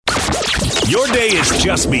Your day has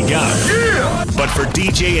just begun. Yeah! But for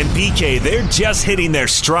DJ and PK, they're just hitting their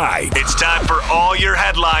stride. It's time for all your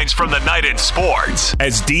headlines from the night in sports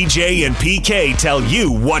as DJ and PK tell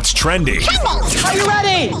you what's trending. Are you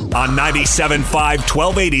ready? On 97.5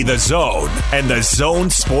 1280 The Zone and The Zone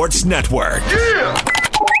Sports Network. Yeah!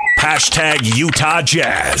 Hashtag Utah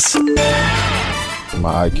Jazz.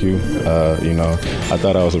 My IQ, I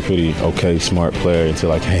thought I was a pretty okay, smart player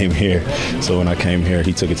until I came here. So when I came here,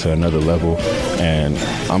 he took it to another level, and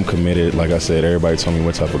I'm committed. Like I said, everybody told me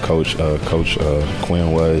what type of coach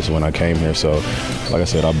Quinn was when I came here. So, like I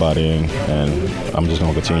said, I bought in, and I'm just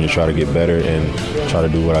going to continue to try to get better and try to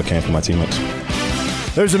do what I can for my teammates.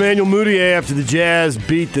 There's Emmanuel Mudiay after the Jazz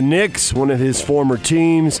beat the Knicks, one of his former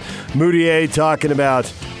teams. Mudiay talking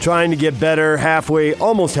about trying to get better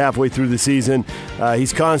almost halfway through the season.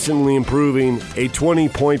 He's constantly improving. A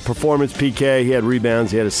 20-point performance, PK. He had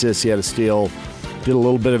rebounds, he had assists, he had a steal. Did a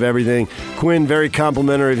little bit of everything. Quinn, very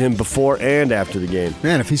complimentary of him before and after the game.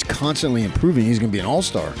 Man, if he's constantly improving, he's going to be an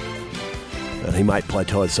all-star. He might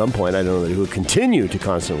plateau at some point. I don't know that he will continue to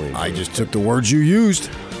constantly improve. I just took the words you used.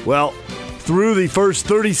 Well, through the first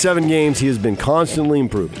 37 games, he has been constantly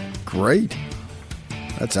improving. Great.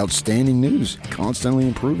 That's outstanding news. Constantly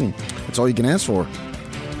improving. That's all you can ask for.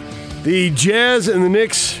 The Jazz and the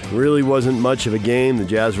Knicks really wasn't much of a game. The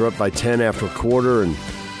Jazz were up by 10 after a quarter and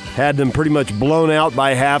had them pretty much blown out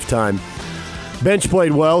by halftime. Bench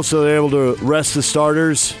played well, so they were able to rest the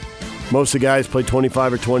starters. Most of the guys played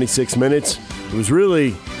 25 or 26 minutes. It was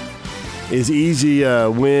really as easy a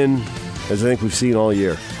win as I think we've seen all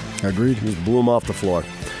year. Agreed. Just blew them off the floor.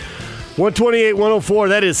 128-104,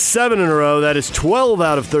 that is 7 in a row. That is 12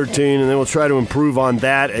 out of 13, and then we'll try to improve on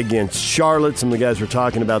that against Charlotte. Some of the guys were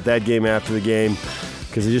talking about that game after the game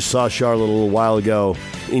because they just saw Charlotte a little while ago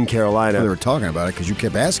in Carolina. Well, they were talking about it because you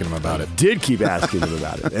kept asking them about it. Did keep asking them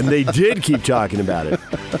about it, and they did keep talking about it.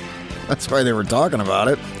 That's why they were talking about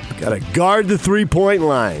it. Got to guard the three-point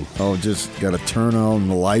line. Oh, just got to turn on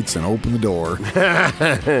the lights and open the door.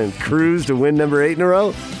 Cruise to win number 8 in a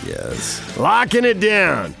row? Yes. Locking it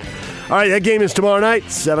down. All right, that game is tomorrow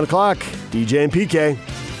night, 7 o'clock. DJ and PK.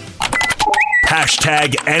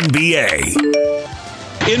 Hashtag NBA.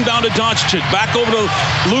 Inbound to Doncic, back over to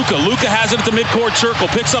Luka. Luka has it at the midcourt circle,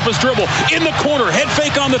 picks up his dribble, in the corner, head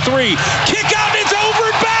fake on the three. Kick out, it's over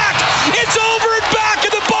and back! It's over and back,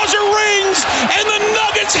 and the buzzer rings, and the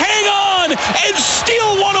Nuggets hang on and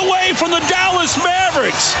steal one away from the Dallas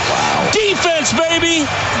Mavericks. Wow. Defense, baby!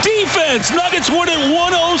 Defense! Nuggets win it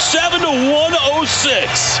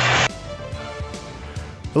 107-106.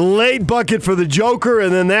 Late bucket for the Joker,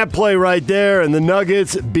 and then that play right there, and the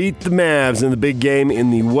Nuggets beat the Mavs in the big game in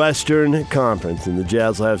the Western Conference. And the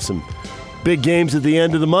Jazz will have some big games at the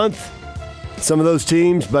end of the month. Some of those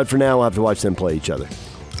teams, but for now we'll have to watch them play each other.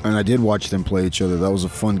 And I did watch them play each other. That was a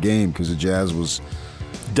fun game because the Jazz was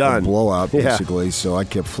done. A blowout, basically. Yeah. So I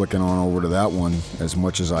kept flicking on over to that one as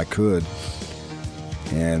much as I could.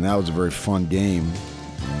 And that was a very fun game.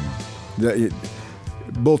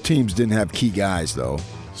 Both teams didn't have key guys, though.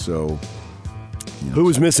 So, who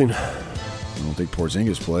was missing? I don't think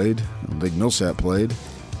Porzingis played. I don't think Millsap played.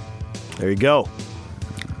 There you go.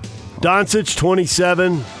 Doncic,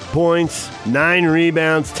 27 points, 9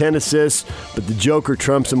 rebounds, 10 assists, but the Joker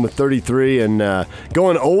trumps him with 33 and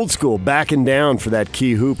going old school, backing down for that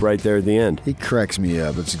key hoop right there at the end. He cracks me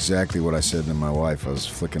up. That's exactly what I said to my wife. I was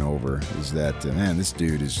flicking over, is that, man, this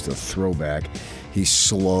dude is a throwback. He's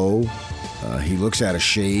slow. He looks out of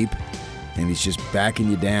shape. And he's just backing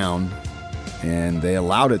you down, and they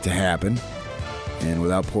allowed it to happen. And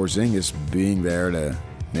without Porzingis being there to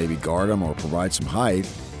maybe guard him or provide some height,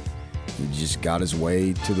 he just got his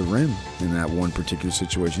way to the rim in that one particular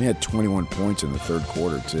situation. He had 21 points in the third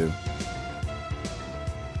quarter, too.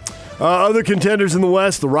 Other contenders in the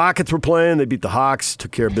West, the Rockets were playing. They beat the Hawks,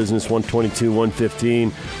 took care of business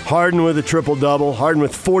 122-115. Harden with a triple-double. Harden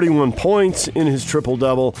with 41 points in his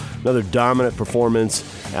triple-double. Another dominant performance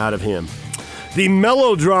out of him. The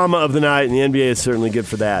melodrama of the night, and the NBA is certainly good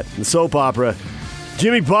for that. The soap opera,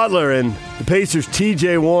 Jimmy Butler and the Pacers'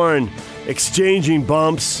 T.J. Warren exchanging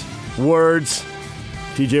bumps, words.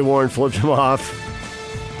 T.J. Warren flipped him off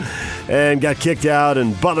and got kicked out,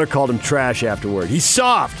 and Butler called him trash afterward. He's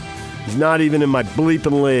soft. He's not even in my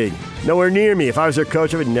bleeping league. Nowhere near me. If I was their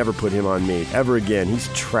coach, I would never put him on me ever again. He's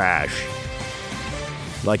trash.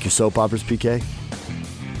 Like your soap operas, PK?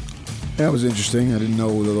 That was interesting. I didn't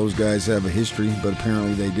know whether those guys have a history, but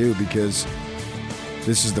apparently they do because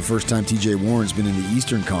this is the first time T.J. Warren's been in the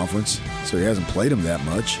Eastern Conference, so he hasn't played him that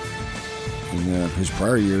much. In his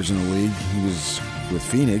prior years in the league, he was with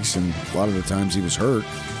Phoenix, and a lot of the times he was hurt.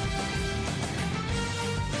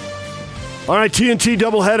 All right, TNT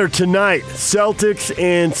doubleheader tonight. Celtics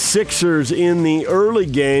and Sixers in the early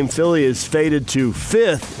game. Philly is faded to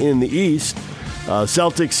 5th in the East.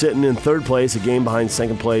 Celtics sitting in 3rd place, a game behind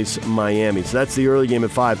 2nd place Miami. So that's the early game at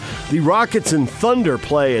 5. The Rockets and Thunder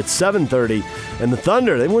play at 7:30. And the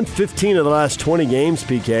Thunder, they won 15 of the last 20 games,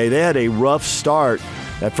 PK. They had a rough start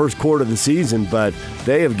that first quarter of the season, but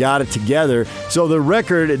they have got it together. So the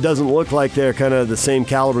record, it doesn't look like they're kind of the same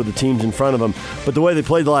caliber of the teams in front of them. But the way they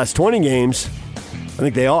played the last 20 games, I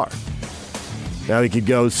think they are. Now we could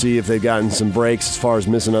go see if they've gotten some breaks as far as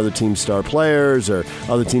missing other teams' star players, or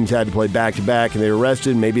other teams had to play back-to-back and they were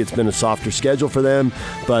rested. Maybe it's been a softer schedule for them.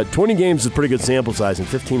 But 20 games is a pretty good sample size, and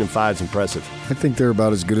 15-5 is impressive. I think they're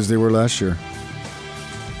about as good as they were last year.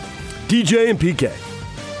 DJ and PK.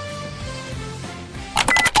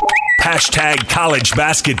 Hashtag college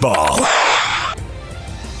basketball.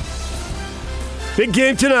 Big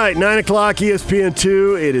game tonight, 9 o'clock,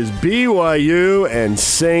 ESPN2. It is BYU and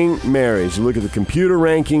St. Mary's. You look at the computer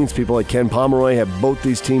rankings. People like Ken Pomeroy have both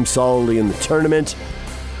these teams solidly in the tournament.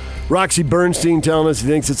 Roxy Bernstein telling us he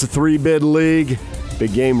thinks it's a 3-bid league.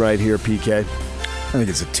 Big game right here, PK. I think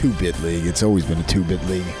it's a 2-bit league. It's always been a 2-bit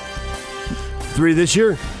league. 3 this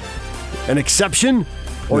year? An exception?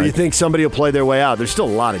 Or Right. you think somebody will play their way out? There's still a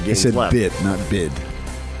lot of I games said left. bit, not bid.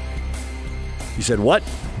 You said what?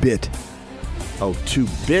 Bit. Oh,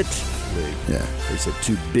 2-bit league. Yeah. They said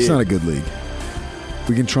 2-bid. It's not a good league.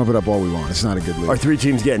 We can trump it up all we want. It's not a good league. Are 3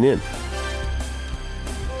 teams getting in?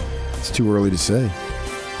 It's too early to say.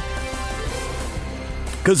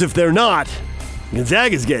 Because if they're not,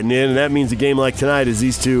 Gonzaga's getting in, and that means a game like tonight is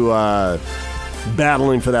these two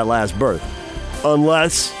battling for that last berth.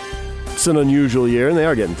 Unless it's an unusual year, and they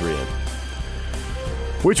are getting 3 in.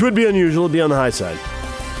 Which would be unusual. It'd be on the high side.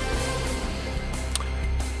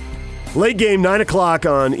 Late game, 9 o'clock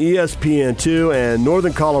on ESPN2, and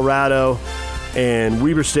Northern Colorado and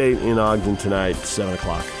Weber State in Ogden tonight, 7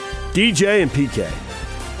 o'clock. DJ and PK.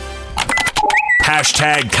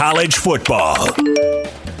 Hashtag college football.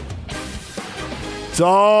 It's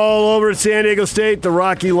all over at San Diego State. The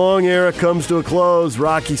Rocky Long era comes to a close.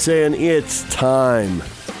 Rocky saying it's time.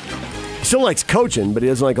 He still likes coaching, but he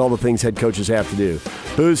doesn't like all the things head coaches have to do.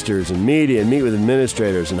 Boosters and media and meet with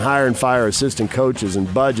administrators and hire and fire assistant coaches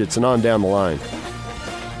and budgets and on down the line.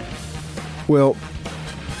 Well,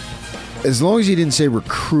 as long as he didn't say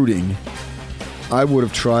recruiting, I would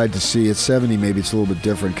have tried to see at 70 maybe it's a little bit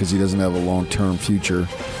different because he doesn't have a long-term future.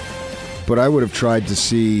 But I would have tried to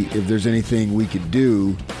see if there's anything we could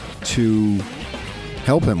do to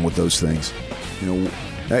help him with those things. You know,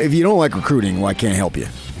 if you don't like recruiting, well, I can't help you.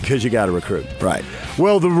 Because you got to recruit. Right.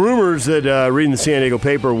 Well, the rumors that reading the San Diego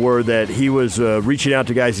paper were that he was reaching out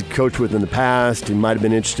to guys he'd coached with in the past. He might have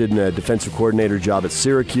been interested in a defensive coordinator job at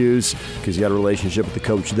Syracuse because he had a relationship with the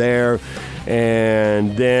coach there.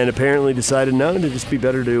 And then apparently decided, no, it'd just be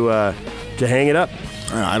better to hang it up.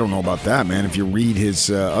 I don't know about that, man. If you read his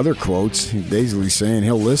other quotes, he's basically saying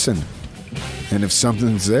he'll listen. And if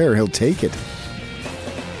something's there, he'll take it.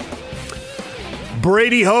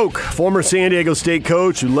 Brady Hoke, former San Diego State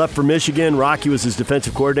coach who left for Michigan. Rocky was his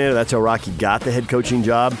defensive coordinator. That's how Rocky got the head coaching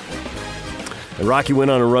job. And Rocky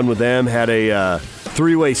went on a run with them, had a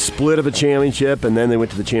 3-way split of a championship, and then they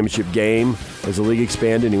went to the championship game as the league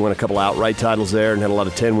expanded. And he won a couple outright titles there and had a lot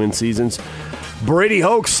of 10-win seasons. Brady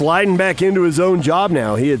Hoke sliding back into his own job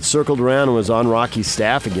now. He had circled around and was on Rocky's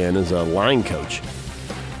staff again as a line coach.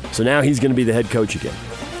 So now he's going to be the head coach again.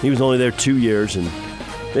 He was only there 2 years, and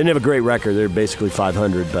they didn't have a great record. They're basically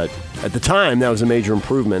 500, but at the time, that was a major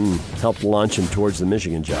improvement and helped launch him towards the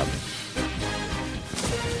Michigan job.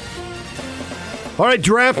 All right,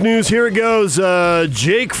 draft news. Here it goes.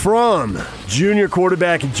 Jake Fromm, junior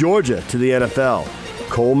quarterback at Georgia, to the NFL.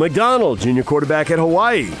 Cole McDonald, junior quarterback at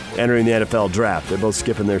Hawaii, entering the NFL draft. They're both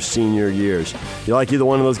skipping their senior years. You like either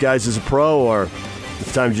one of those guys as a pro, or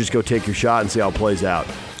it's time to just go take your shot and see how it plays out?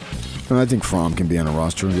 And I think Fromm can be on a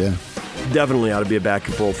roster, yeah. Definitely ought to be a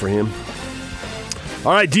backup role for him.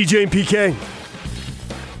 All right, DJ and PK.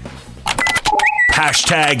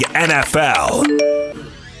 Hashtag NFL.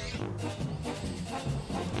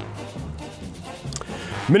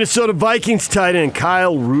 Minnesota Vikings tight end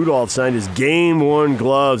Kyle Rudolph signed his game-worn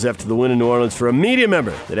gloves after the win in New Orleans for a media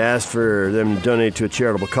member that asked for them to donate to a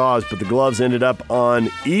charitable cause, but the gloves ended up on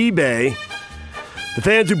eBay. The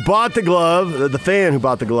fan who bought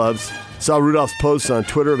the gloves saw Rudolph's posts on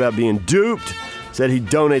Twitter about being duped, said he'd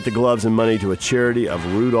donate the gloves and money to a charity of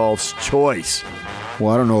Rudolph's choice.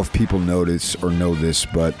 Well, I don't know if people notice or know this,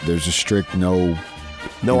 but there's a strict no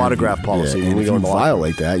autograph policy. Yeah, when and we if go you in the locker room.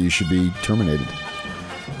 violate that, you should be terminated.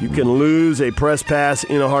 You can lose a press pass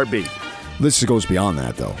in a heartbeat. This goes beyond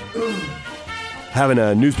that, though. having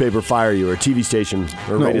a newspaper fire you or a TV station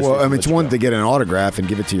or No, radio well, station. it's one to get an autograph and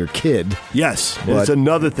give it to your kid. Yes, But- it's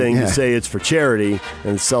another thing yeah. to say it's for charity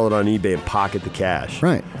and sell it on eBay and pocket the cash.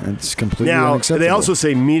 Right. It's completely Now, unacceptable. they also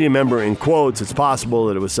say media member in quotes. It's possible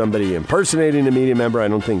that it was somebody impersonating a media member. I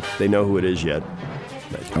don't think they know who it is yet.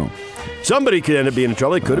 Oh. Somebody could end up being in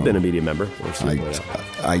trouble. It could have been a media member. Or something like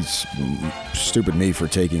that. Stupid me for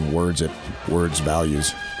taking words at words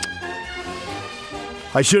values.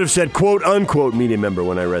 I should have said quote unquote media member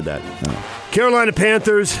when I read that. Carolina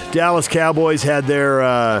Panthers, Dallas Cowboys had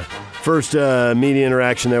their first media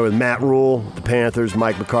interaction there with Matt Rule, the Panthers.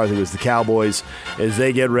 Mike McCarthy was the Cowboys as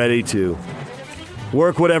they get ready to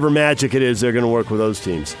work whatever magic it is they're going to work with those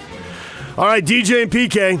teams. All right, DJ and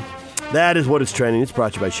PK. That is what is trending. It's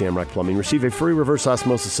brought to you by Shamrock Plumbing. Receive a free reverse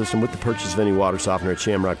osmosis system with the purchase of any water softener at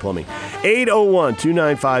Shamrock Plumbing.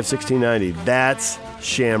 801-295-1690. That's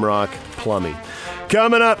Shamrock Plumbing.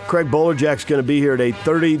 Coming up, Craig Bolerjack's going to be here at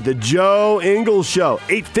 8:30. The Joe Ingles Show,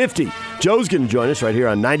 8:50. Joe's going to join us right here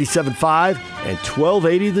on 97.5 and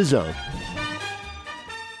 1280 The Zone.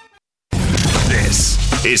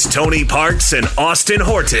 This is Tony Parks and Austin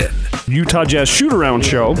Horton. Utah Jazz shoot-around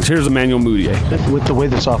show. Here's Emmanuel Mudiay. With the way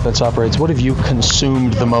this offense operates, what have you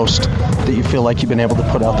consumed the most that you feel like you've been able to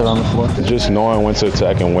put out there on the floor? Just knowing when to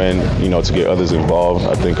attack and when, to get others involved.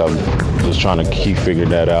 I think I'm just trying to keep figuring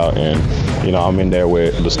that out. And, I'm in there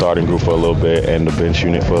with the starting group for a little bit and the bench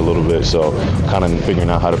unit for a little bit. So kind of figuring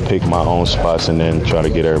out how to pick my own spots and then try to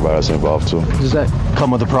get everybody else involved too. Does that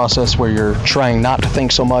come with a process where you're trying not to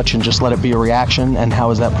think so much and just let it be a reaction? And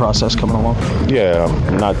how is that process coming along? Yeah,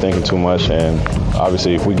 I'm not thinking too much. And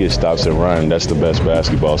obviously if we get stops and run, that's the best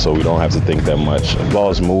basketball. So we don't have to think that much. The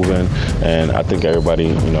ball's moving, and I think everybody,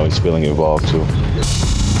 is feeling involved too.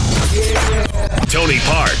 Tony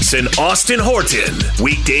Parks and Austin Horton.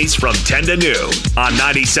 Weekdays from 10 to noon on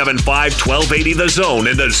 97.5, 1280 The Zone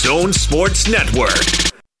and the Zone Sports Network.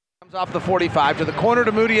 Comes off the 45 to the corner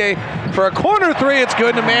to Mudiay for a corner three. It's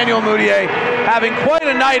good. And Emmanuel Mudiay having quite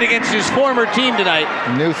a night against his former team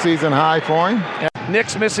tonight. New season high for him.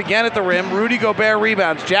 Knicks miss again at the rim. Rudy Gobert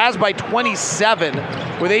rebounds. Jazz by 27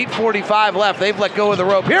 with 8:45 left. They've let go of the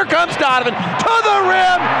rope. Here comes Donovan to the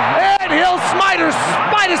rim, and he'll smite a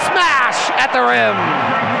smash at the rim.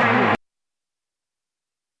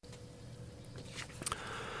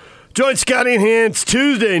 Join Scotty and Hans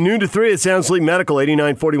Tuesday, noon to 3 at Sound Sleep Medical,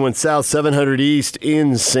 8941 South, 700 East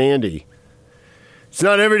in Sandy. It's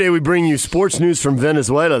not every day we bring you sports news from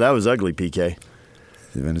Venezuela. That was ugly, PK.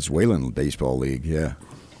 The Venezuelan Baseball League, yeah.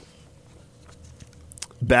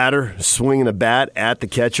 Batter swinging a bat at the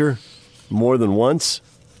catcher more than once.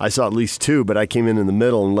 I saw at least two, but I came in the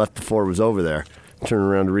middle and left before it was over there. Turned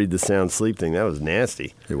around to read the Sound Sleep thing. That was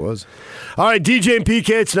nasty. It was. All right, DJ and PK,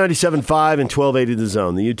 it's 97.5 and 1280 The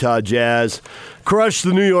Zone. The Utah Jazz crushed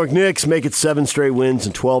the New York Knicks, make it 7 straight wins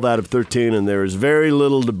and 12 out of 13, and there is very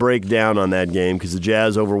little to break down on that game because the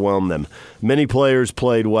Jazz overwhelmed them. Many players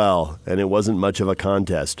played well, and it wasn't much of a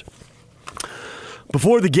contest.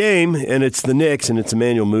 Before the game, and it's the Knicks, and it's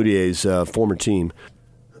Emmanuel Mudiay's former team.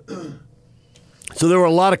 So there were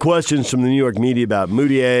a lot of questions from the New York media about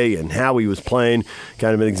Mudiay and how he was playing.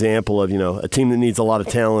 Kind of an example of, a team that needs a lot of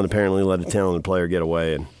talent apparently let a talented player get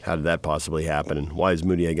away, and how did that possibly happen, and why has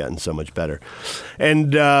Mudiay gotten so much better?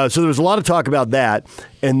 And so there was a lot of talk about that,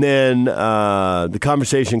 and then the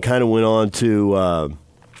conversation kind of went on to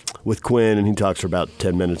with Quinn, and he talks for about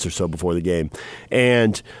 10 minutes or so before the game.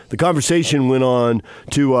 And the conversation went on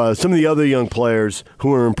to some of the other young players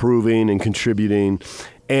who are improving and contributing.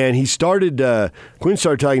 And Quinn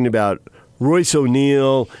started talking about Royce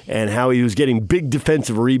O'Neal and how he was getting big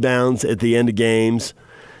defensive rebounds at the end of games.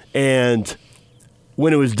 And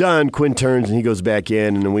when it was done, Quinn turns and he goes back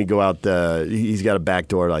in, and then we go out. He's got a back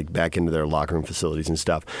door, back into their locker room facilities and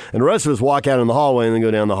stuff. And the rest of us walk out in the hallway and then go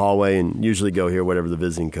down the hallway and usually go hear whatever the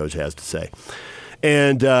visiting coach has to say.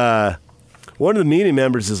 And one of the media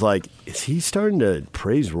members is like, is he starting to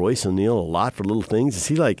praise Royce O'Neal a lot for little things? Is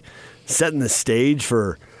he setting the stage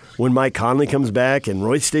for when Mike Conley comes back and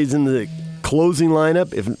Royce stays in the closing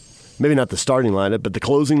lineup? If maybe not the starting lineup, but the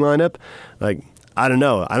closing lineup? I don't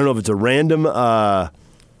know. I don't know if it's a random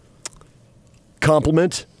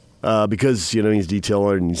compliment because he's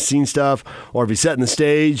detailed and he's seen stuff, or if he's setting the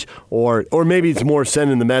stage, or maybe it's more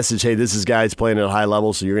sending the message, hey, this is guys playing at a high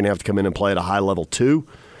level, so you're going to have to come in and play at a high level too.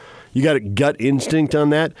 You got a gut instinct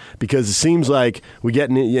on that, because it seems like we get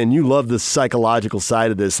in, and you love the psychological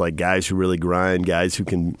side of this, like guys who really grind, guys who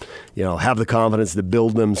can, have the confidence to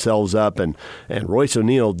build themselves up. And Royce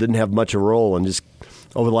O'Neal didn't have much of a role, and just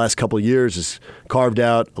over the last couple of years has carved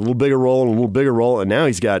out a little bigger role and a little bigger role, and now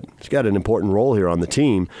he's got an important role here on the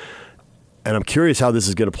team. And I'm curious how this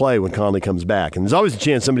is going to play when Conley comes back. And there's always a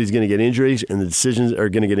chance somebody's going to get injuries and the decisions are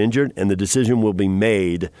going to get injured, and the decision will be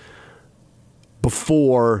made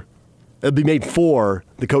for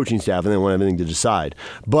the coaching staff, and they won't have anything to decide.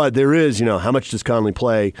 But there is, how much does Conley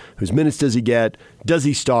play? Whose minutes does he get? Does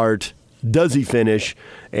he start? Does he finish?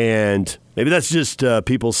 And maybe that's just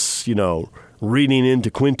people, reading into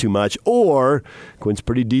Quinn too much, or Quinn's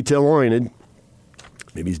pretty detail-oriented.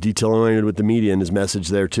 Maybe he's detail-oriented with the media and his message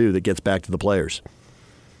there, too, that gets back to the players.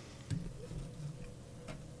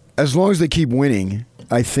 As long as they keep winning,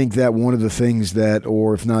 I think that one of the things that,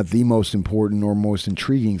 or if not the most important or most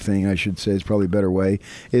intriguing thing, I should say is probably a better way,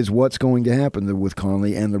 is what's going to happen with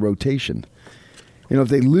Conley and the rotation. If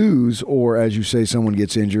they lose, or as you say, someone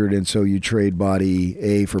gets injured and so you trade body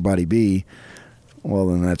A for body B, well,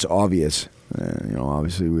 then that's obvious.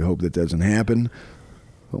 Obviously we hope that doesn't happen.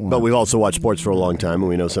 But we've also watched sports for a long time, and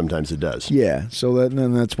we know sometimes it does. Yeah, so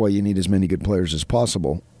that's why you need as many good players as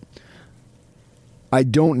possible. I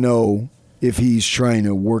don't know if he's trying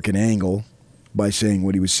to work an angle by saying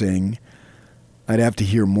what he was saying. I'd have to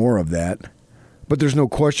hear more of that. But there's no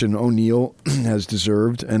question O'Neal has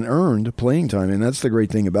deserved and earned playing time, and that's the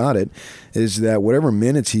great thing about it, is that whatever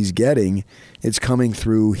minutes he's getting, it's coming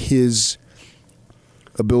through his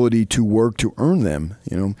ability to work to earn them.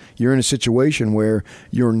 You're in a situation where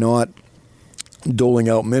you're not doling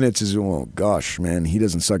out minutes as, well, gosh, man, he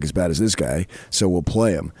doesn't suck as bad as this guy, so we'll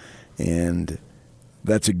play him. And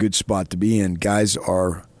that's a good spot to be in. Guys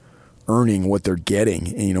are earning what they're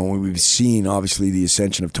getting. And, we've seen, obviously, the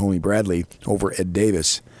ascension of Tony Bradley over Ed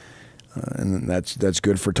Davis. And that's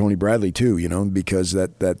good for Tony Bradley, too, because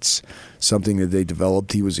that's something that they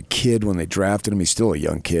developed. He was a kid when they drafted him. He's still a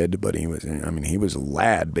young kid, but he was a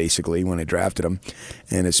lad, basically, when they drafted him,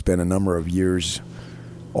 and has spent a number of years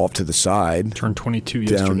off to the side. Turned 22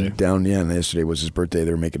 yesterday. And yesterday was his birthday.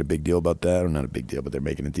 They were making a big deal about that. Or not a big deal, but they're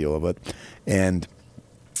making a deal of it. And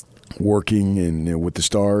working with the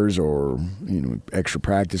Stars or extra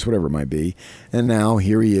practice, whatever it might be. And now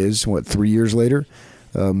here he is, 3 years later?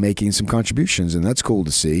 Making some contributions, and that's cool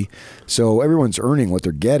to see. So everyone's earning what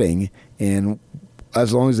they're getting, and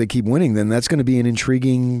as long as they keep winning, then that's going to be an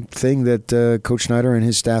intriguing thing that Coach Schneider and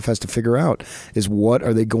his staff has to figure out, is what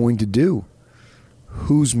are they going to do?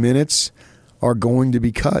 Whose minutes are going to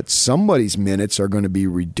be cut? Somebody's minutes are going to be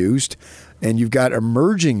reduced, and you've got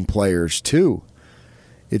emerging players too.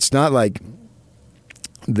 It's not like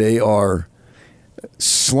they are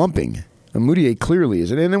slumping. And Moutier clearly is.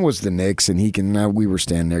 And it was the Knicks, and we were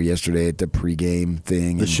standing there yesterday at the pregame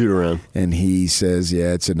thing. The shoot-around. And he says,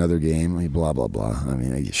 yeah, it's another game, blah, blah, blah.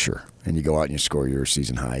 Sure. And you go out and you score your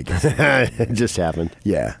season high. It just happened.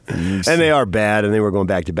 Yeah. And they are bad, and they were going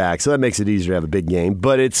back-to-back, so that makes it easier to have a big game.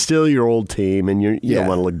 But it's still your old team, and you don't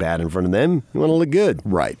want to look bad in front of them. You want to look good.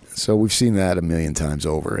 Right. So we've seen that a million times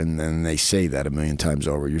over, and then they say that a million times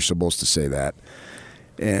over. You're supposed to say that.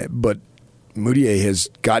 But Moutier has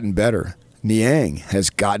gotten better. Niang has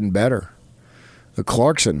gotten better.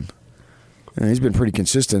 Clarkson, he's been pretty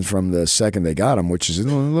consistent from the second they got him, which is a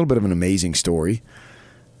little bit of an amazing story.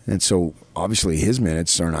 And so, obviously, his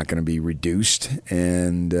minutes are not going to be reduced.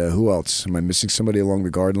 And who else? Am I missing somebody along the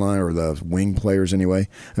guard line or the wing players anyway?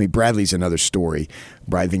 Bradley's another story.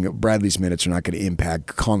 I think Bradley's minutes are not going to impact.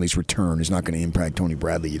 Conley's return is not going to impact Tony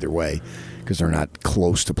Bradley either way because they're not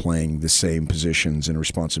close to playing the same positions and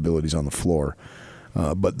responsibilities on the floor.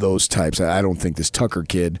 But those types, I don't think this Tucker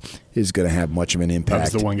kid is going to have much of an impact.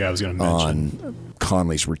 That was the one guy I was going to mention. On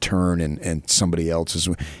Conley's return and somebody else's.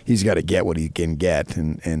 He's got to get what he can get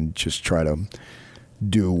and just try to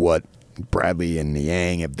do what Bradley and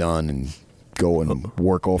Niang have done and go and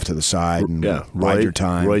work off to the side and ride your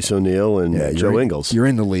time. Royce O'Neal and Joe Ingles. You're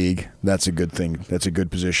in the league. That's a good thing. That's a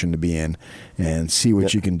good position to be in and see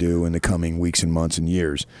what you can do in the coming weeks and months and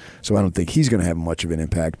years. So I don't think he's going to have much of an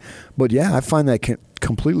impact. But, I find that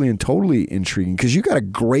completely and totally intriguing because you got a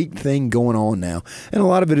great thing going on now. And a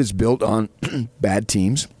lot of it is built on bad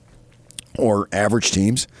teams or average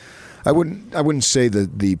teams. I wouldn't say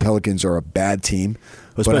that the Pelicans are a bad team.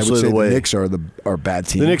 Especially but I would say the way the Knicks are a bad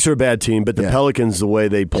team. The Knicks are a bad team, but the Pelicans, the way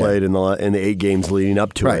they played in the 8 games leading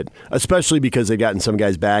up to it, especially because they've gotten some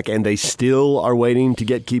guys back and they still are waiting to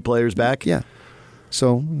get key players back. Yeah.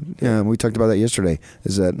 So we talked about that yesterday.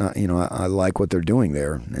 Is that I like what they're doing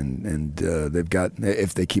there, and they've got,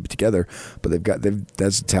 if they keep it together, but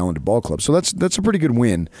that's a talented ball club. So that's a pretty good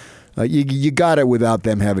win. You got it without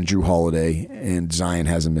them having Drew Holiday, and Zion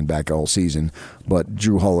hasn't been back all season, but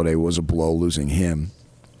Drew Holiday was a blow losing him.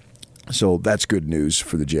 So that's good news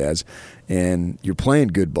for the Jazz. And you're playing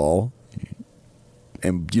good ball,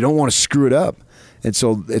 and you don't want to screw it up. And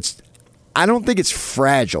so I don't think it's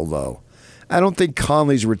fragile, though. I don't think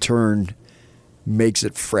Conley's return makes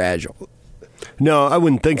it fragile. No, I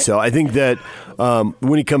wouldn't think so. I think that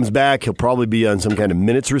when he comes back, he'll probably be on some kind of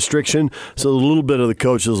minutes restriction. So a little bit of the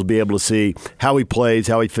coaches will be able to see how he plays,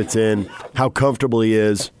 how he fits in, how comfortable he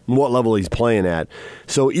is, and what level he's playing at.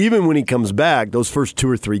 So even when he comes back, those first 2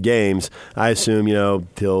 or 3 games, I assume,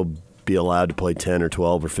 he'll be allowed to play 10 or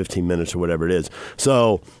 12 or 15 minutes or whatever it is.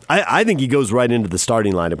 So I think he goes right into the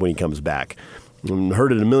starting lineup when he comes back. I've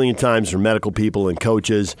heard it a million times from medical people and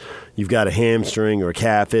coaches. You've got a hamstring or a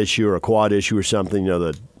calf issue or a quad issue or something,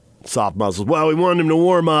 the soft muscles. Well, we want him to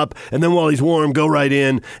warm up, and then while he's warm, go right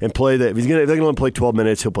in and play that. If they're going to play 12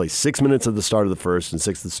 minutes, he'll play 6 minutes at the start of the first and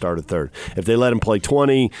 6 at the start of the third. If they let him play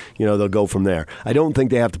 20, they'll go from there. I don't think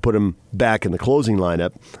they have to put him back in the closing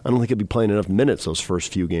lineup. I don't think he'll be playing enough minutes those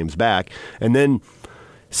first few games back. And then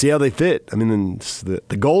see how they fit. I mean,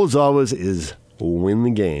 the goal is always win the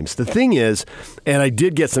games. The thing is, and I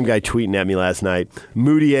did get some guy tweeting at me last night,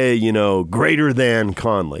 Moutier, greater than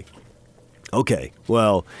Conley. Okay,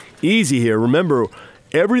 well, easy here. Remember,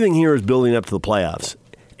 everything here is building up to the playoffs,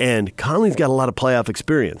 and Conley's got a lot of playoff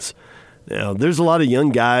experience. Now, there's a lot of young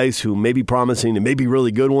guys who may be promising to may be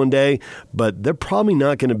really good one day, but they're probably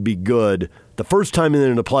not going to be good the first time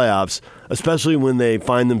in the playoffs, especially when they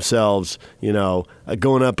find themselves,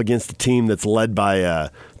 going up against a team that's led by a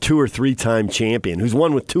 2 or 3 time champion who's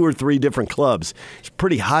won with 2 or 3 different clubs. It's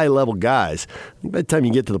pretty high-level guys. By the time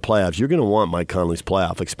you get to the playoffs, you're going to want Mike Conley's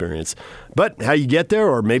playoff experience. But how you get there,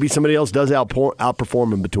 or maybe somebody else does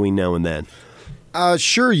outperform him between now and then.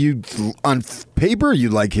 Sure, on paper you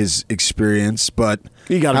like his experience, but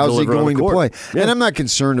how's he going to play? Yeah. And I'm not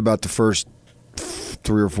concerned about the first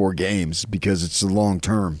 3 or 4 games because it's the long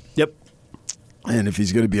term. Yep. And if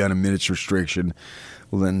he's going to be on a minutes restriction,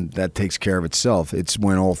 well, then that takes care of itself. It's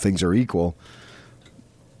when all things are equal.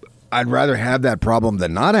 I'd rather have that problem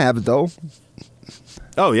than not have it, though.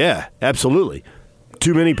 Oh, yeah, absolutely.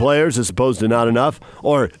 Too many players as opposed to not enough,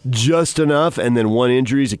 or just enough, and then one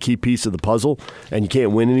injury is a key piece of the puzzle, and you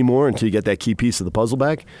can't win anymore until you get that key piece of the puzzle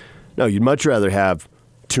back. No, you'd much rather have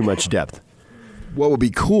too much depth. What would be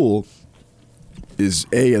cool is,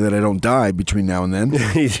 A, that I don't die between now and then.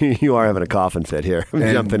 You are having a coughing fit here. I'm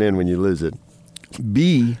jumping in when you lose it.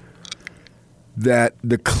 B, that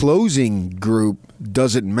the closing group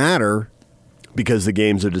doesn't matter. Because the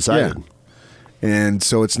games are decided. Yeah. And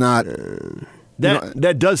so it's not...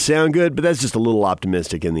 That does sound good, but that's just a little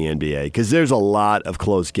optimistic in the NBA because there's a lot of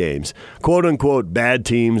close games. Quote-unquote bad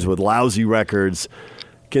teams with lousy records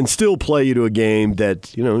can still play you to a game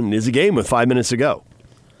that, is a game with 5 minutes to go.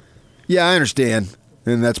 Yeah, I understand,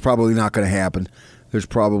 and that's probably not going to happen. There's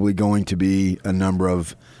probably going to be a number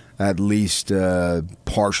of at least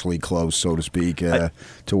partially close, so to speak, to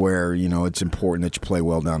where, it's important that you play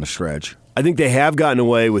well down the stretch. I think they have gotten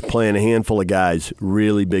away with playing a handful of guys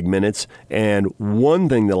really big minutes, and one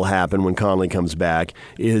thing that'll happen when Conley comes back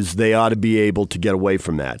is they ought to be able to get away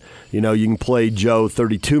from that. You can play Joe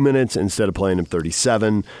 32 minutes instead of playing him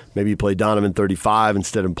 37. Maybe you play Donovan 35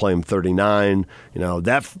 instead of playing him 39.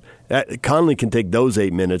 That Conley can take those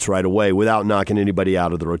 8 minutes right away without knocking anybody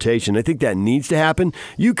out of the rotation. I think that needs to happen.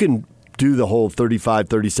 You can do the whole 35,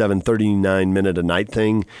 37, 39-minute-a-night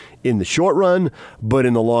thing in the short run, but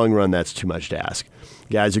in the long run, that's too much to ask.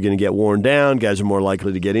 Guys are going to get worn down. Guys are more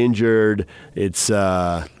likely to get injured. It's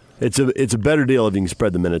a better deal if you can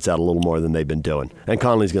spread the minutes out a little more than they've been doing, and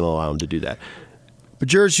Conley's going to allow them to do that. But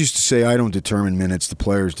Jarvis used to say, I don't determine minutes, the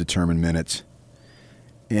players determine minutes.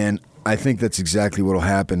 And I think that's exactly what will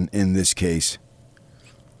happen in this case.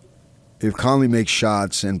 If Conley makes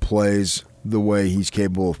shots and plays the way he's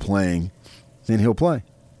capable of playing, then he'll play.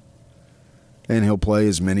 And he'll play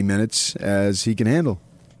as many minutes as he can handle.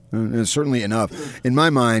 And certainly enough. In my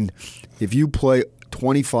mind, if you play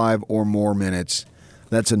 25 or more minutes,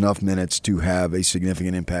 that's enough minutes to have a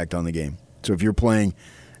significant impact on the game. So if you're playing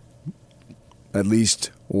at least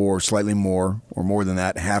or slightly more or more than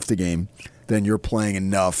that, half the game, then you're playing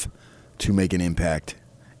enough to make an impact.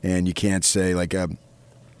 And you can't say, like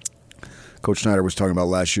Coach Schneider was talking about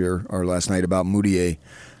last night about Moutier,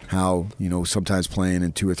 how, sometimes playing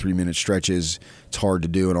in 2 or 3 minute stretches, it's hard to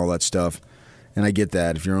do and all that stuff. And I get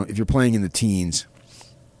that. If you're playing in the teens,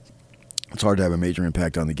 it's hard to have a major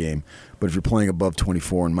impact on the game. But if you're playing above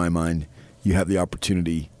 24, in my mind, you have the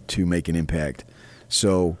opportunity to make an impact.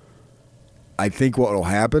 So I think what will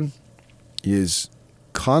happen is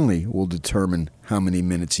Conley will determine how many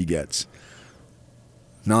minutes he gets,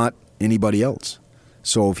 not anybody else.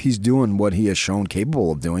 So if he's doing what he has shown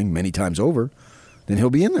capable of doing many times over, then he'll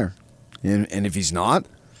be in there. And if he's not,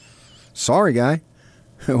 sorry, guy.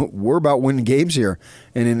 We're about winning games here.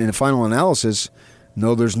 And in the final analysis,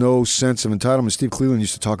 No, there's no sense of entitlement. Steve Cleveland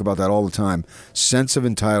used to talk about that all the time. Sense of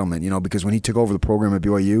entitlement, because when he took over the program at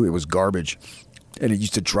BYU, it was garbage. And it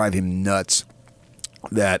used to drive him nuts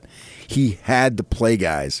that he had to play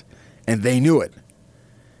guys, and they knew it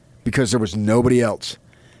because there was nobody else.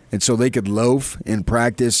 And so they could loaf in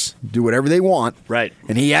practice, do whatever they want. Right.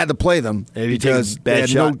 And he had to play them because bad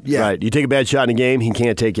shot. Right. You take a bad shot in a game, he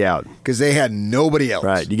can't take you out. Because they had nobody else.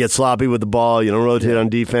 Right. You get sloppy with the ball, you don't rotate on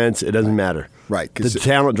defense, it doesn't matter. Right. The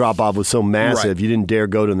talent drop-off was so massive, you didn't dare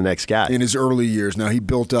go to the next guy. In his early years. Now, he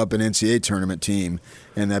built up an NCAA tournament team,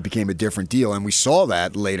 and that became a different deal. And we saw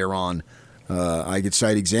that later on. I could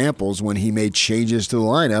cite examples when he made changes to the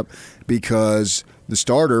lineup because the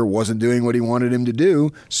starter wasn't doing what he wanted him to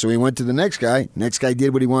do, so he went to the next guy. Next guy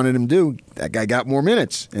did what he wanted him to do. That guy got more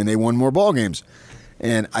minutes, and they won more ball games.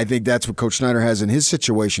 And I think that's what Coach Snyder has in his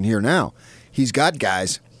situation here now. He's got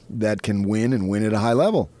guys that can win and win at a high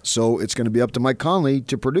level. So it's going to be up to Mike Conley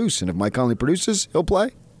to produce. And if Mike Conley produces, he'll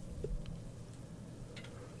play.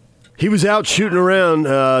 He was out shooting around.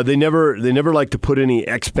 They never like to put any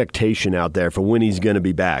expectation out there for when he's going to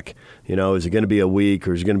be back. Is it going to be a week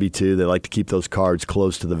or is it going to be 2? They like to keep those cards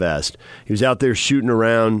close to the vest. He was out there shooting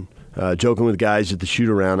around, joking with guys at the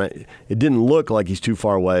shoot-around. It didn't look like he's too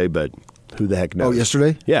far away, but who the heck knows? Oh,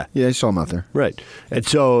 yesterday? Yeah. Yeah, I saw him out there. Right. And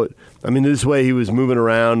so, this way he was moving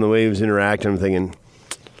around, the way he was interacting, I'm thinking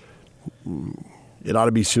it ought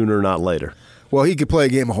to be sooner, not later. Well, he could play a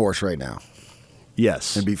game of horse right now.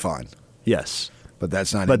 Yes. And be fine. Yes. But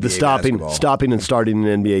that's not But NBA the stopping basketball. and starting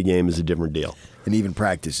an NBA game is a different deal. And even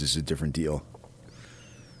practice is a different deal.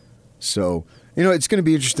 So, it's going to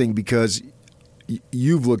be interesting because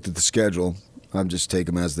you've looked at the schedule. I'm just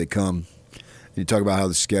taking them as they come. You talk about how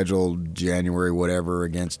the schedule, January, whatever,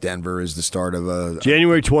 against Denver is the start of a...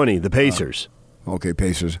 January 20, the Pacers. Okay,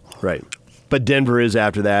 Pacers. Right. But Denver is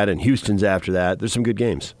after that, and Houston's after that. There's some good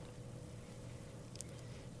games.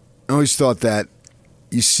 I always thought that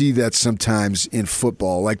you see that sometimes in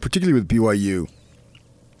football, like particularly with BYU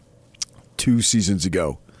 2 seasons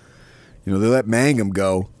ago. They let Mangum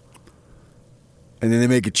go, and then they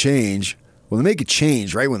make a change. Well, they make a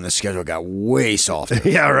change right when the schedule got way softer.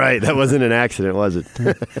 Yeah, right. That wasn't an accident, was it?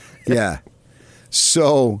 Yeah.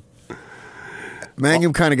 So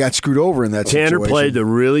Mangum kind of got screwed over in that situation. Tanner played the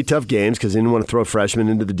really tough games because they didn't want to throw freshmen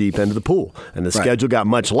into the deep end of the pool. And the schedule got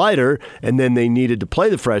much lighter, and then they needed to play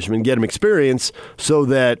the freshmen, get him experience, so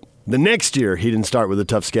that the next year he didn't start with a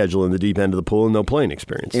tough schedule in the deep end of the pool and no playing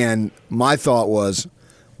experience. And my thought was,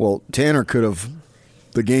 well, Tanner could have,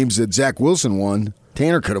 the games that Zach Wilson won,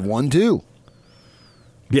 Tanner could have won too.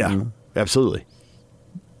 Yeah, absolutely.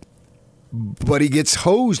 But he gets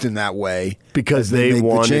hosed in that way because they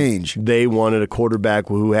wanted a quarterback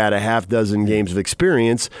who had a half dozen games of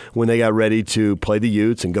experience when they got ready to play the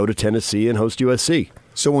Utes and go to Tennessee and host USC.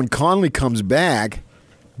 So when Conley comes back,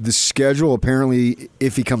 the schedule apparently,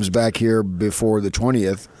 if he comes back here before the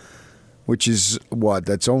 20th, which is what?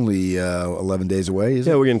 That's only 11 days away, isn't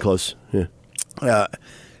it? Yeah, we're getting close. Yeah.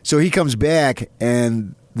 So he comes back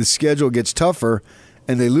and the schedule gets tougher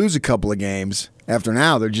and they lose a couple of games. After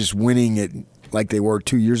now, they're just winning it like they were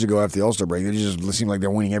 2 years ago after the All-Star break. They just seem like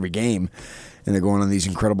they're winning every game, and they're going on these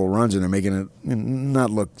incredible runs, and they're making it not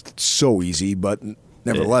look so easy, but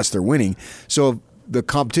nevertheless, they're winning. So if the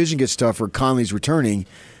competition gets tougher, Conley's returning,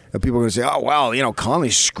 people are going to say, oh, wow, Conley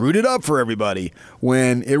screwed it up for everybody,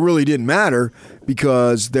 when it really didn't matter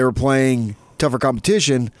because they were playing tougher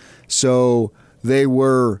competition, so they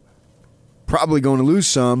were probably going to lose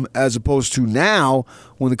some, as opposed to now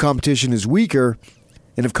when the competition is weaker,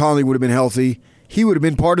 and if Conley would have been healthy, he would have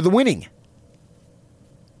been part of the winning.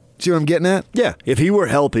 See what I'm getting at? Yeah. If he were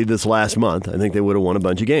healthy this last month, I think they would have won a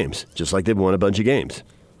bunch of games, just like they've won a bunch of games.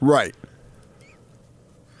 Right.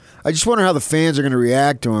 I just wonder how the fans are going to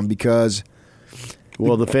react to him because...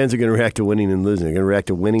 Well, the fans are going to react to winning and losing. They're going to react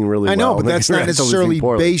to winning really well. I know, but that's not necessarily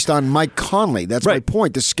based on Mike Conley. That's my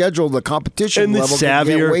point. The schedule, the competition level can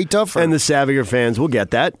get way tougher. And the savvier fans will get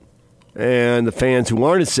that. And the fans who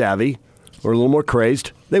aren't as savvy or a little more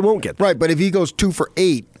crazed, they won't get that. Right, but if he goes 2 for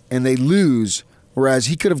 8 and they lose, whereas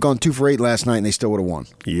he could have gone 2 for 8 last night and they still would have won.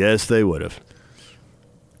 Yes, they would have.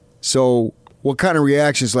 So... what kind of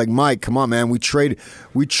reactions like, Mike, come on, man, we traded,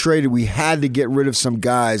 we had to get rid of some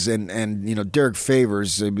guys, and Derek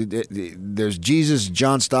Favors, there's Jesus,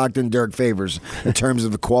 John Stockton, Derek Favors, in terms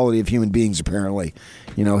of the quality of human beings, apparently.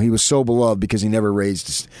 He was so beloved because he never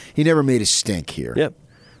made a stink here. Yep.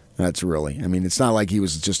 That's really, it's not like he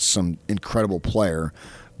was just some incredible player,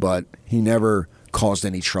 but he never caused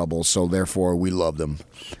any trouble, so therefore we loved him.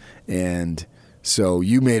 And... so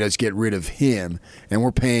you made us get rid of him, and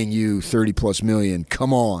we're paying you $30+ million.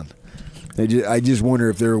 Come on. I just wonder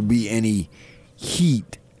if there will be any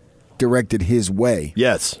heat directed his way.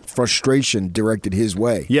 Yes. Frustration directed his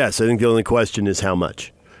way. Yes, I think the only question is how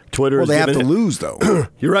much. Twitter. Well, they have to lose, though.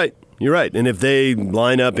 You're right. You're right. And if they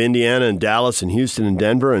line up Indiana and Dallas and Houston and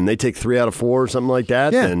Denver and they take 3 out of 4 or something like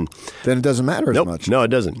that, then it doesn't matter as much. No, it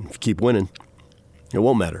doesn't. If you keep winning, it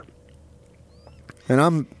won't matter.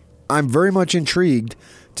 And I'm very much intrigued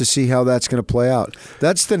to see how that's going to play out.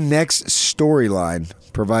 That's the next storyline,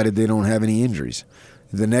 provided they don't have any injuries.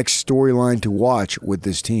 The next storyline to watch with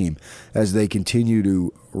this team as they continue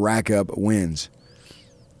to rack up wins.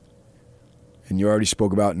 And you already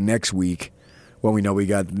spoke about next week. Well, we know they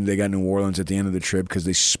got New Orleans at the end of the trip because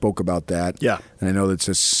they spoke about that. Yeah. And I know that's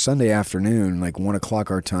a Sunday afternoon, like 1 o'clock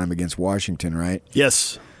our time against Washington, right?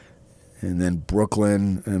 Yes. And then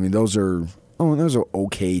Brooklyn. I mean, those are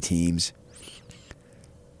okay teams.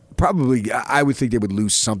 Probably, I would think they would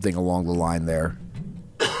lose something along the line there.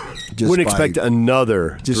 Wouldn't expect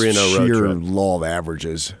another 3-0 road sheer trip. Law of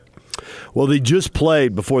averages. Well, they just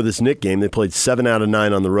played before this Knick game. They played 7 out of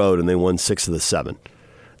 9 on the road, and they won 6 of the 7.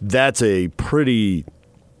 That's a pretty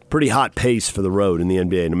hot pace for the road in the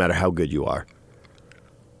NBA, no matter how good you are.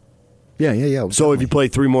 Yeah. So definitely. if you play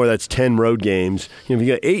 3 more, that's 10 road games. If you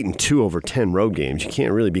got 8 and 2 over 10 road games, you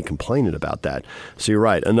can't really be complaining about that. So you're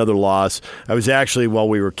right, another loss. I was actually, while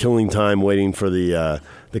we were killing time waiting for the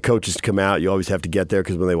coaches to come out, you always have to get there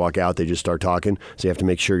because when they walk out, they just start talking. So you have to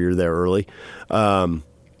make sure you're there early. And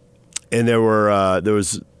there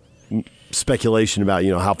was speculation about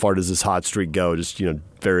how far does this hot streak go? Just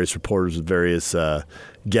various reporters with various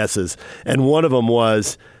guesses, and one of them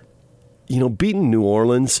was, beating New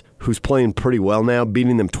Orleans, who's playing pretty well now,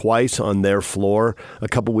 beating them twice on their floor a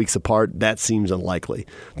couple weeks apart. That seems unlikely.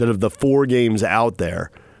 That of the 4 games out there,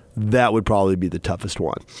 that would probably be the toughest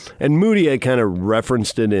one. And Moody had kind of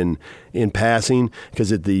referenced it in passing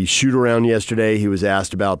because at the shoot-around yesterday, he was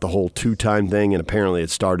asked about the whole 2-time thing, and apparently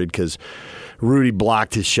it started because Rudy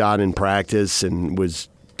blocked his shot in practice and was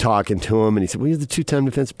talking to him, and he said, well, you're the 2-time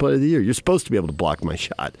defensive player of the year. You're supposed to be able to block my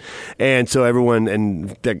shot. And so everyone,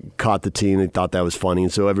 and that caught the team, they thought that was funny,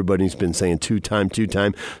 and so everybody's been saying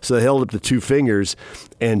 2-time. So they held up the 2 fingers,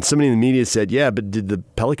 and somebody in the media said, yeah, but did the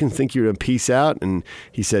Pelicans think you were going to peace out? And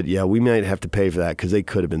he said, yeah, we might have to pay for that because they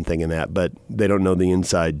could have been thinking that, but they don't know the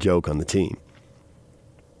inside joke on the team.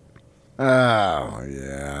 Oh,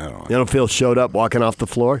 yeah. You don't feel showed up walking off the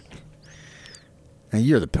floor? Now,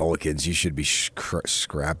 you're the Pelicans. You should be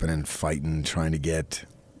scrapping and fighting, trying to get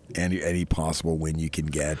any possible win you can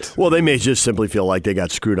get. Well, they may just simply feel like they got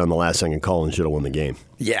screwed on the last-second call and should have won the game.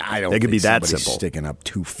 Yeah, I don't think it could be that somebody's simple. Sticking up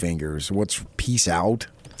 2 fingers. What's peace out?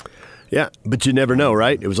 Yeah, but you never know,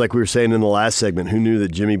 right? It was like we were saying in the last segment. Who knew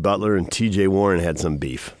that Jimmy Butler and T.J. Warren had some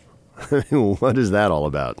beef? What is that all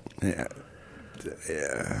about? Yeah.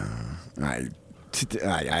 I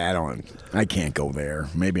can't go there.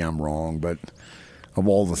 Maybe I'm wrong, but of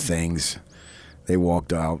all the things they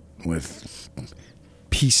walked out with,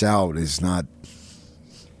 peace out is not.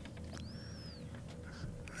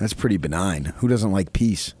 That's pretty benign. Who doesn't like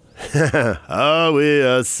peace? Oh,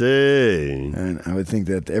 we say. And I would think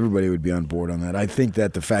that everybody would be on board on that. I think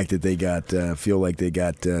that the fact that they feel like they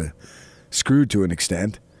got screwed to an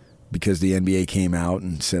extent because the NBA came out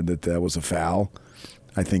and said that was a foul.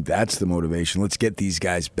 I think that's the motivation. Let's get these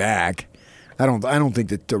guys back. I don't think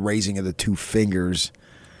that the raising of the 2 fingers.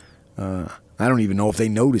 I don't even know if they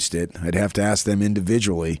noticed it. I'd have to ask them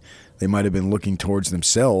individually. They might have been looking towards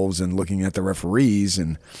themselves and looking at the referees,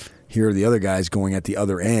 and here are the other guys going at the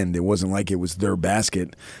other end. It wasn't like it was their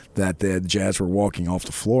basket that the Jazz were walking off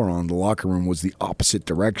the floor on. The locker room was the opposite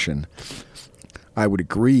direction. I would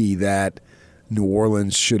agree that New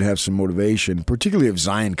Orleans should have some motivation, particularly if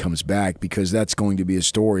Zion comes back, because that's going to be a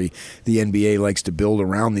story the NBA likes to build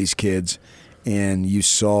around these kids. And you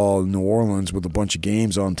saw New Orleans with a bunch of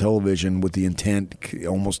games on television with the intent,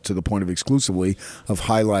 almost to the point of exclusively, of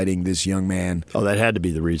highlighting this young man. Oh, that had to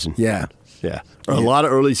be the reason. Yeah. Yeah. A lot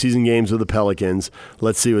of early season games with the Pelicans.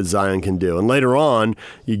 Let's see what Zion can do. And later on,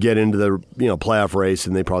 you get into the playoff race,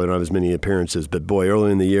 and they probably don't have as many appearances. But, boy,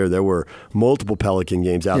 early in the year, there were multiple Pelican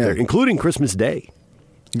games out there, including Christmas Day.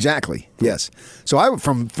 Exactly. Yes. So I would,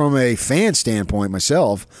 from a fan standpoint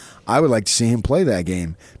myself, I would like to see him play that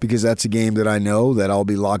game because that's a game that I know that I'll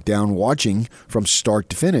be locked down watching from start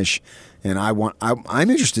to finish, and I'm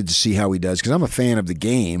interested to see how he does because I'm a fan of the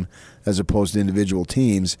game as opposed to individual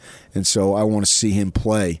teams, and so I want to see him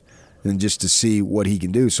play and just to see what he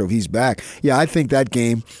can do. So if he's back, yeah, I think that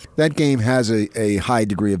game has a high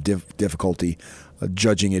degree of difficulty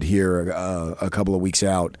judging it here a couple of weeks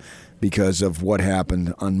out. Because of what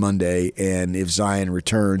happened on Monday, and if Zion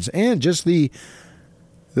returns, and just the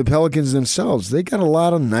the Pelicans themselves, they got a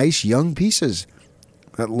lot of nice young pieces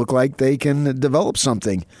that look like they can develop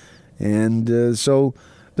something. And so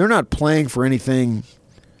they're not playing for anything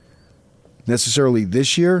necessarily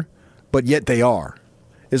this year, but yet they are.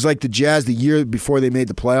 It's like the Jazz the year before they made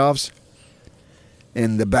the playoffs.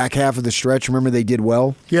 In the back half of the stretch, remember they did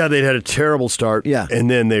well? Yeah, they'd had a terrible start. Yeah. And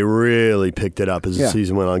then they really picked it up as the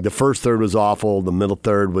season went on. The first third was awful. The middle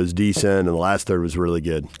third was decent. And the last third was really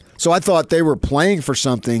good. So I thought they were playing for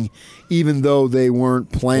something, even though they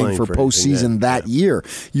weren't playing for postseason that year.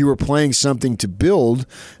 You were playing something to build,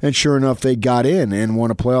 and sure enough, they got in and won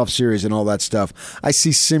a playoff series and all that stuff. I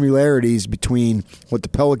see similarities between what the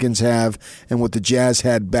Pelicans have and what the Jazz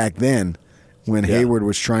had back then, when Hayward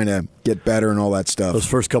was trying to get better and all that stuff. Those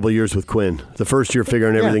first couple of years with Quinn. The first year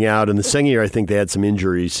figuring everything out, and the second year I think they had some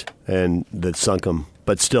injuries and that sunk them.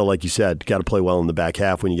 But still, like you said, got to play well in the back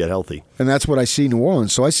half when you get healthy. And that's what I see New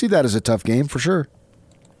Orleans. So I see that as a tough game for sure.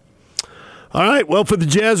 All right, well, for the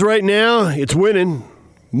Jazz right now, it's winning.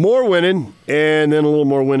 More winning, and then a little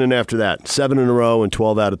more winning after that. 7 in a row and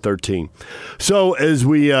 12 out of 13. So as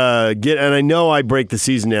we get, and I know I break the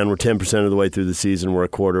season down. We're 10% of the way through the season. We're a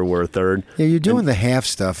quarter. We're a third. Yeah, you're doing the half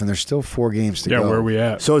stuff, and there's still 4 games to go. Yeah, where are we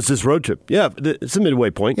at? So it's this road trip. Yeah, it's the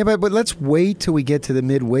midway point. Yeah, but let's wait till we get to the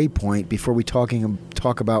midway point before we talk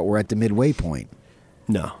about we're at the midway point.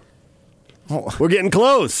 No. We're getting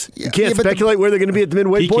close. You can't speculate where they're going to be at the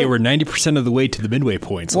midway point. We're 90% of the way to the midway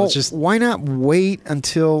point. So well, let's just why not wait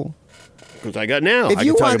until? Because I got now. I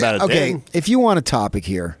can talk about it then. If you want a topic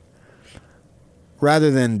here,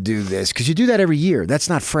 rather than do this, because you do that every year, that's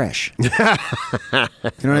not fresh. You know what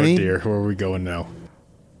I mean? Oh dear, where are we going now?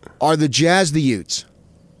 Are the Jazz the Utes?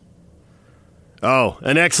 Oh,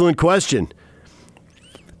 an excellent question.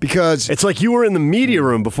 Because it's like you were in the media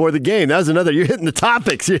room before the game. That was another. You're hitting the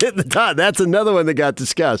topics. You're hitting the top. That's another one that got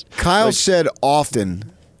discussed. Kyle said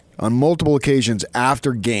often, on multiple occasions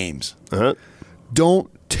after games, don't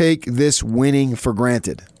take this winning for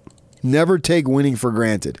granted. Never take winning for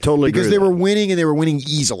granted. Totally because agree they with were winning and they were winning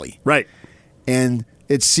easily. Right. And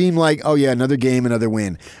it seemed like, oh yeah, another game, another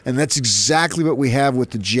win. And that's exactly what we have with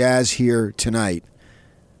the Jazz here tonight.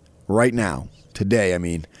 Right now. Today, I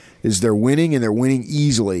mean. Is they're winning and they're winning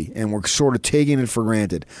easily, and we're sort of taking it for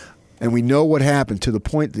granted. And we know what happened to the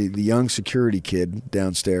point the young security kid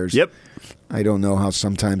downstairs. Yep. I don't know how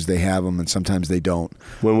sometimes they have them and sometimes they don't.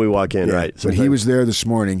 When we walk in, right. But he was there this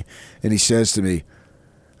morning, and he says to me,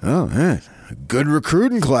 oh, man, good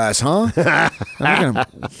recruiting class, huh? I'm looking at him,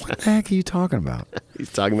 what the heck are you talking about?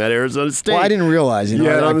 He's talking about Arizona State. Well, I didn't realize.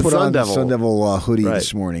 I put on the Sun Devil hoodie right.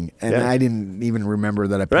 this morning, and I didn't even remember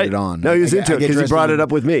that I put it on. No, he was into it because he brought it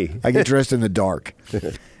up with me. I get dressed in the dark.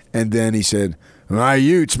 And then he said, my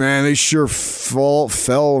Utes, man, they sure fell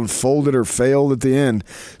and folded or failed at the end.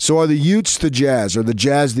 So are the Utes the Jazz, or the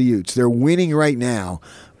Jazz the Utes? They're winning right now,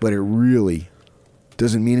 but it really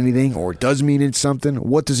doesn't mean anything, or it does mean it's something.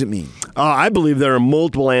 What does it mean? I believe there are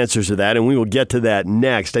multiple answers to that, and we will get to that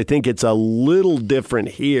next. I think it's a little different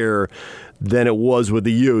here than it was with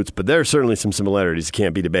the Utes, but there are certainly some similarities that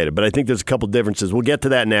can't be debated. But I think there's a couple differences. We'll get to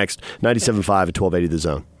that next. 97.5 at 1280 The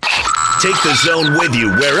Zone. Take the Zone with you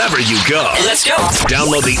wherever you go. Let's go.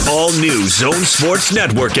 Download the all-new Zone Sports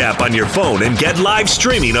Network app on your phone and get live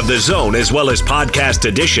streaming of The Zone as well as podcast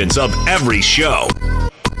editions of every show.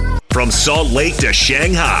 From Salt Lake to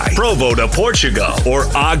Shanghai, Provo to Portugal, or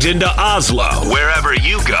Ogden to Oslo, wherever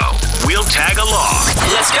you go, we'll tag along.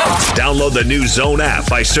 Let's go. Download the new Zone app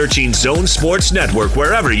by searching Zone Sports Network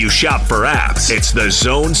wherever you shop for apps. It's the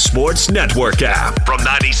Zone Sports Network app from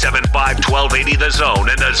 97.5 1280 The Zone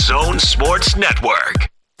and the Zone Sports Network.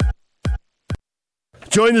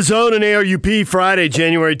 Join the Zone and ARUP Friday,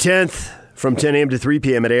 January 10th. From 10 a.m. to 3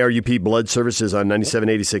 p.m. at ARUP Blood Services on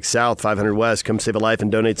 9786 South, 500 West. Come save a life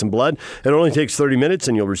and donate some blood. It only takes 30 minutes,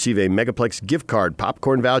 and you'll receive a Megaplex gift card,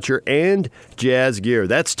 popcorn voucher, and Jazz gear.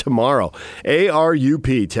 That's tomorrow.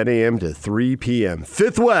 ARUP, 10 a.m. to 3 p.m.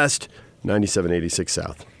 5th West, 9786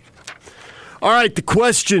 South. All right, the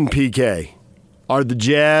question, PK. Are the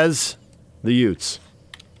Jazz the Utes?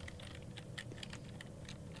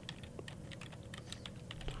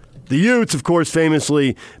 The Utes, of course,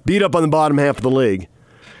 famously beat up on the bottom half of the league.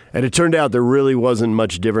 And it turned out there really wasn't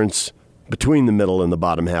much difference between the middle and the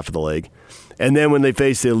bottom half of the league. And then when they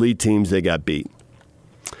faced the elite teams, they got beat.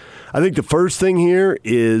 I think the first thing here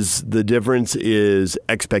is the difference is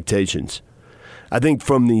expectations. I think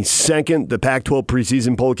from the second the Pac-12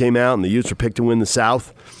 preseason poll came out and the Utes were picked to win the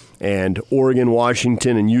South, and Oregon,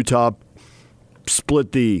 Washington, and Utah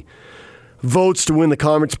split the votes to win the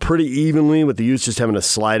conference pretty evenly, with the Utes just having a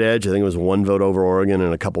slight edge. I think it was 1 vote over Oregon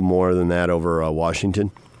and a couple more than that over Washington.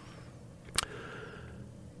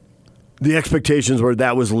 the expectations were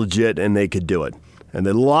that was legit and they could do it. And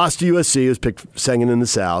they lost to USC, who was picked second in the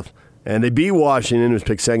South, and they beat Washington, who was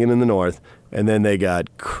picked second in the North, and then they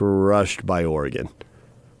got crushed by Oregon.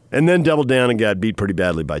 And then doubled down and got beat pretty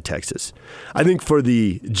badly by Texas. I think for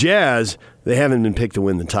the Jazz, they haven't been picked to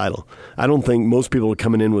win the title. I don't think most people are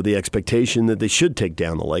coming in with the expectation that they should take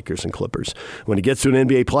down the Lakers and Clippers. When it gets to an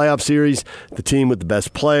NBA playoff series, the team with the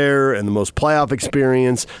best player and the most playoff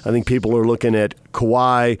experience, I think people are looking at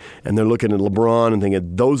Kawhi and they're looking at LeBron and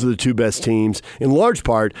thinking those are the two best teams, in large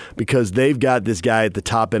part because they've got this guy at the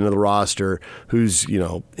top end of the roster who's,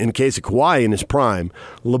 in the case of Kawhi in his prime,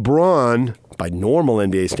 LeBron, by normal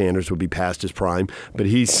NBA standards, would be past his prime, but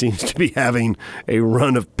he seems to be having a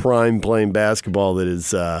run of prime playing basketball that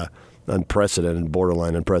is unprecedented,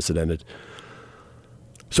 borderline unprecedented.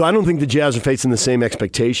 So I don't think the Jazz are facing the same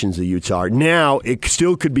expectations the Utes are. Now, it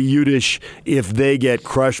still could be Ute-ish if they get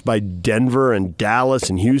crushed by Denver and Dallas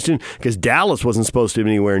and Houston, because Dallas wasn't supposed to be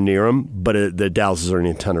anywhere near them, but the Dallas is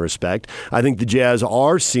earning a ton of respect. I think the Jazz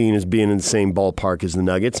are seen as being in the same ballpark as the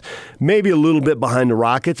Nuggets, maybe a little bit behind the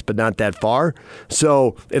Rockets, but not that far.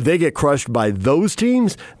 So if they get crushed by those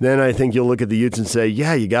teams, then I think you'll look at the Utes and say,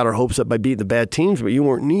 yeah, you got our hopes up by beating the bad teams, but you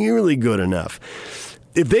weren't nearly good enough.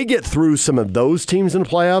 If they get through some of those teams in the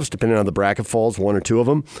playoffs, depending on the bracket falls, one or two of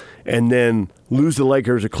them, and then lose the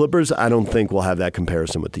Lakers or Clippers, I don't think we'll have that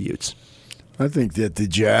comparison with the Utes. I think that the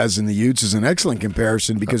Jazz and the Utes is an excellent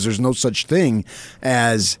comparison because there's no such thing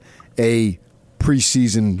as a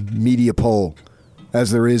preseason media poll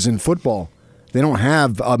as there is in football. They don't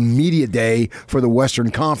have a media day for the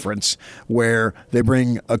Western Conference where they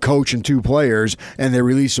bring a coach and two players and they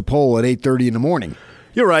release a poll at 8:30 in the morning.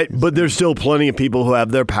 You're right, but there's still plenty of people who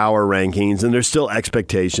have their power rankings, and there's still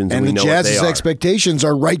expectations. And the Jazz's expectations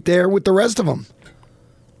are right there with the rest of them.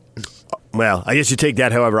 Well, I guess you take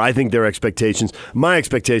that. However, I think their expectations, my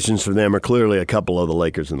expectations for them are clearly a couple of the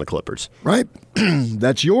Lakers and the Clippers. Right.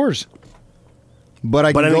 That's yours. But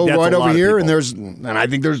I can go right over here, and I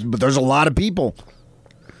think there's a lot of people.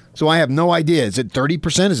 So I have no idea. Is it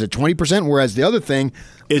 30%? Is it 20%? Whereas the other thing,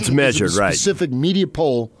 it's measured, right? Specific media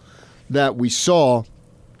poll that we saw.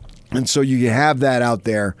 And so you have that out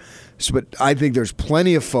there. But I think there's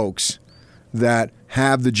plenty of folks that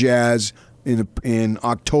have the Jazz in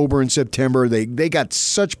October and September. They got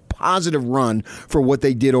such positive run for what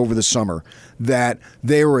they did over the summer that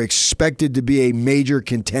they were expected to be a major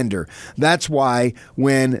contender. That's why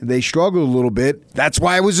when they struggled a little bit, that's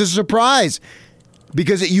why it was a surprise.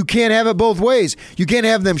 Because you can't have it both ways. You can't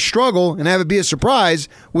have them struggle and have it be a surprise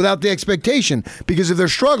without the expectation. Because if they're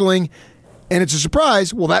struggling and it's a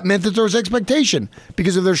surprise, well, that meant that there was expectation.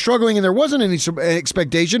 Because if they're struggling and there wasn't any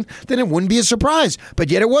expectation, then it wouldn't be a surprise. But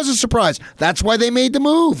yet it was a surprise. That's why they made the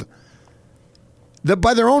move.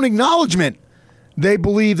 By their own acknowledgement, they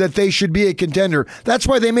believe that they should be a contender. That's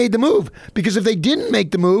why they made the move. Because if they didn't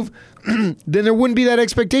make the move, then there wouldn't be that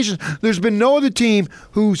expectation. There's been no other team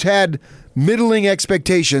who's had middling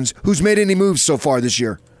expectations who's made any moves so far this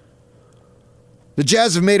year. The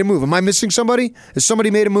Jazz have made a move. Am I missing somebody? Has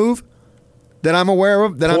somebody made a move that I'm aware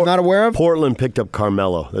of, that I'm not aware of? Portland picked up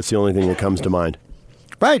Carmelo. That's the only thing that comes to mind.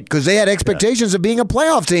 Right, because they had expectations of being a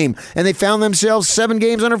playoff team, and they found themselves 7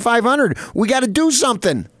 games under 500. We got to do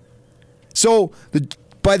something. So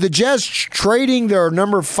by the Jazz trading their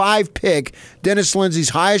number 5 pick, Dennis Lindsey's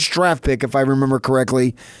highest draft pick, if I remember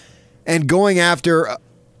correctly, and going after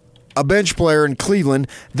a bench player in Cleveland,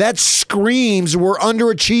 that screams we're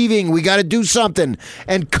underachieving. We got to do something.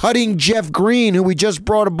 And cutting Jeff Green, who we just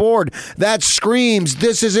brought aboard, that screams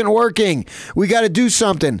this isn't working. We got to do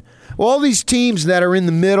something. Well, all these teams that are in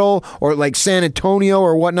the middle, or like San Antonio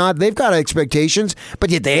or whatnot, they've got expectations, but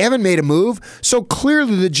yet they haven't made a move. So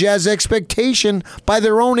clearly the Jazz expectation, by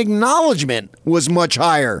their own acknowledgement, was much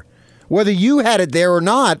higher. Whether you had it there or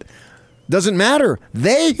not, doesn't matter.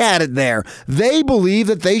 They had it there. They believe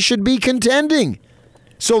that they should be contending.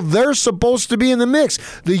 So they're supposed to be in the mix.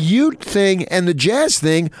 The Ute thing and the Jazz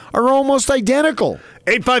thing are almost identical.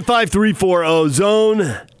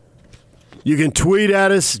 855-340-ZONE. You can tweet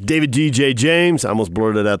at us, David DJ James. I almost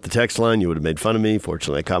blurted out the text line. You would have made fun of me.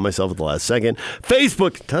 Fortunately, I caught myself at the last second.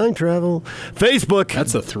 Facebook, time travel. Facebook.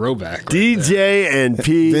 That's a throwback. DJ and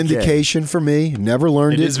P. Vindication for me. Never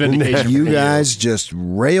learned it. It is vindication. You guys just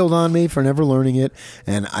railed on me for never learning it,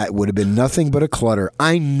 and it would have been nothing but a clutter.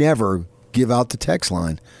 I never give out the text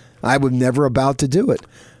line. I was never about to do it.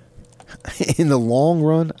 In the long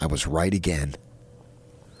run, I was right again.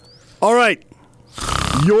 All right.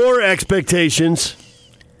 Your expectations,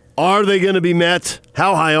 are they going to be met?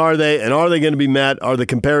 How high are they? And are they going to be met? Are the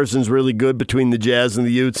comparisons really good between the Jazz and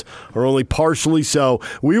the Utes, or only partially so?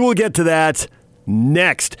 We will get to that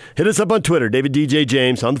next. Hit us up on Twitter, David DJ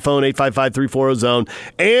James, on the phone, 855-340-ZONE,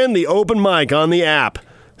 and the open mic on the app.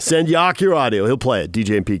 Send Yak your audio. He'll play it.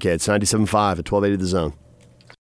 DJ and PK. It's 97.5 at 1280 The Zone.